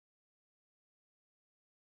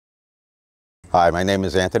Hi, my name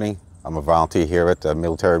is Anthony. I'm a volunteer here at the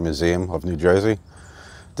Military Museum of New Jersey.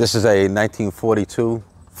 This is a 1942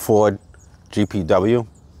 Ford GPW.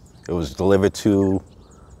 It was delivered to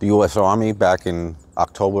the U.S. Army back in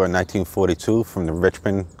October of 1942 from the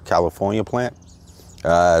Richmond, California plant.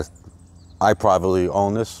 I privately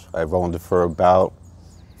own this. I've owned it for about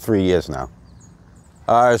 3 years now.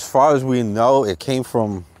 As far as we know, it came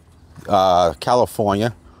from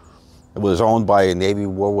California. It was owned by a Navy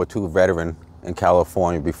World War II veteran in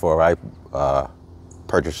California before I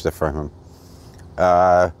purchased it from him.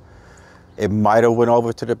 It might have went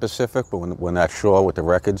over to the Pacific, but we're not sure with the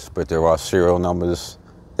records, but there are serial numbers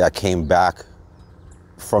that came back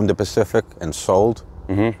from the Pacific and sold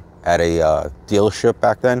at a dealership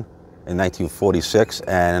back then in 1946.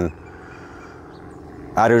 And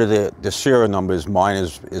out of the serial numbers, mine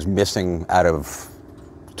is missing out of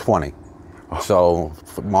 20. So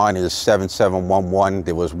mine is 7711.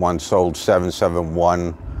 There was one sold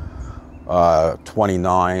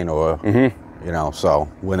 77129 or, you know,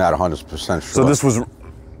 so we're not 100% sure. So this was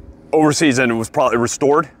overseas and it was probably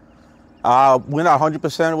restored? We're not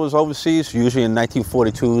 100% it was overseas. Usually in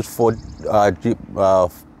 1942s, Ford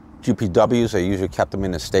GPWs, they usually kept them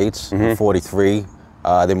in the States. In 43,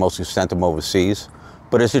 they mostly sent them overseas.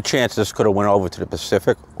 But there's a chance this could have went over to the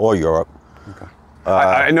Pacific or Europe. Okay.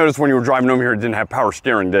 I noticed when you were driving over here, it didn't have power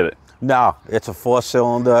steering, did it? No, it's a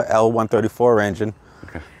 4-cylinder L134 engine.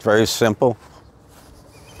 Okay. It's very simple.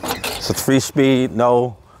 It's a 3-speed,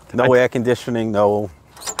 no air conditioning, no.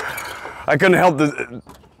 I couldn't help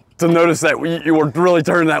to notice that you were really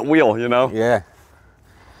turning that wheel, you know? Yeah.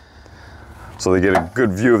 So they get a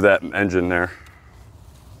good view of that engine there.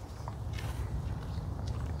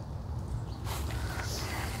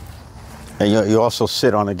 And you also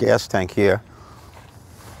sit on a gas tank here.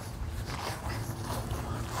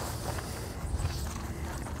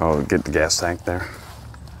 Oh, get the gas tank there.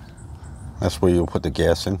 That's where you'll put the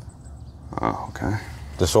gas in. Oh, okay.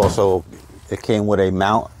 This also, it came with a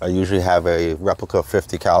mount. I usually have a replica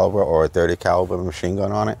 50 caliber or a 30 caliber machine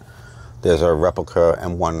gun on it. There's a replica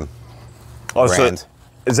M1 brand. So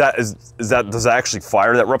does that actually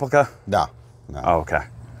fire, that replica? No. Oh, okay.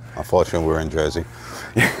 Unfortunately, we're in Jersey.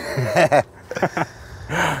 Do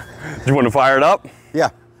you want to fire it up? Yeah.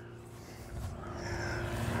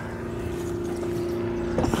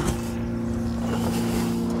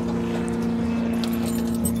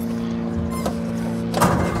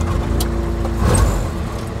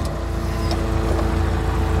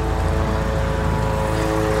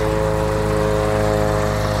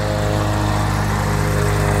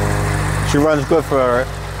 She runs good for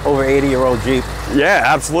over 80-year-old Jeep. Yeah,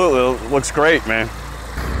 absolutely. It looks great, man.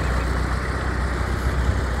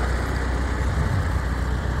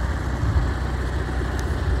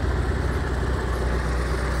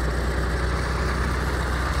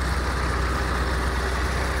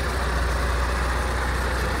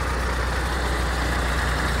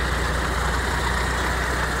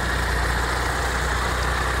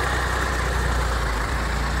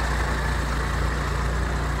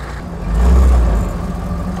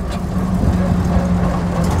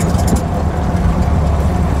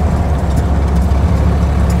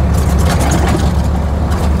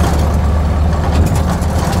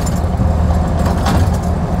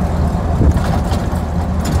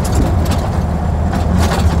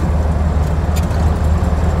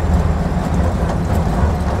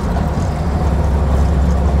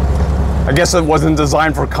 I guess it wasn't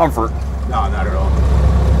designed for comfort. No, not at all.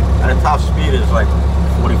 And the top speed is like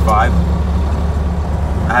 45.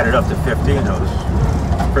 I had it up to 50 and it was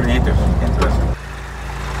pretty interesting.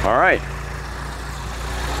 All right.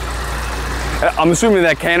 I'm assuming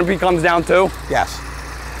that canopy comes down too? Yes.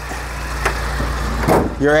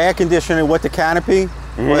 Your air conditioning with the canopy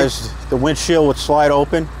was the windshield would slide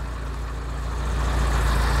open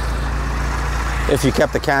if you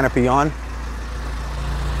kept the canopy on.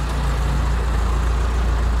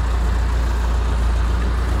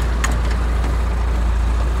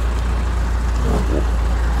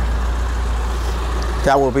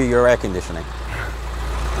 That will be your air conditioning.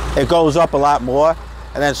 It goes up a lot more,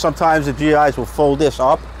 and then sometimes the GIs will fold this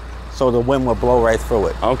up so the wind will blow right through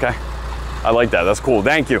it. Okay. I like that. That's cool.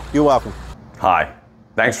 Thank you. You're welcome. Hi.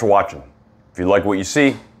 Thanks for watching. If you like what you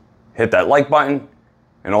see, hit that like button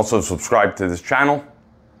and also subscribe to this channel.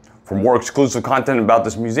 For more exclusive content about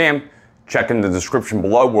this museum, check in the description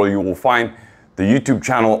below where you will find the YouTube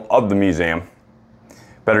channel of the museum.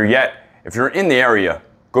 Better yet, if you're in the area,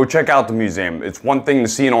 go check out the museum. It's one thing to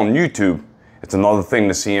see it on YouTube, it's another thing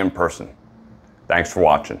to see in person. Thanks for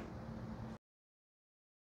watching.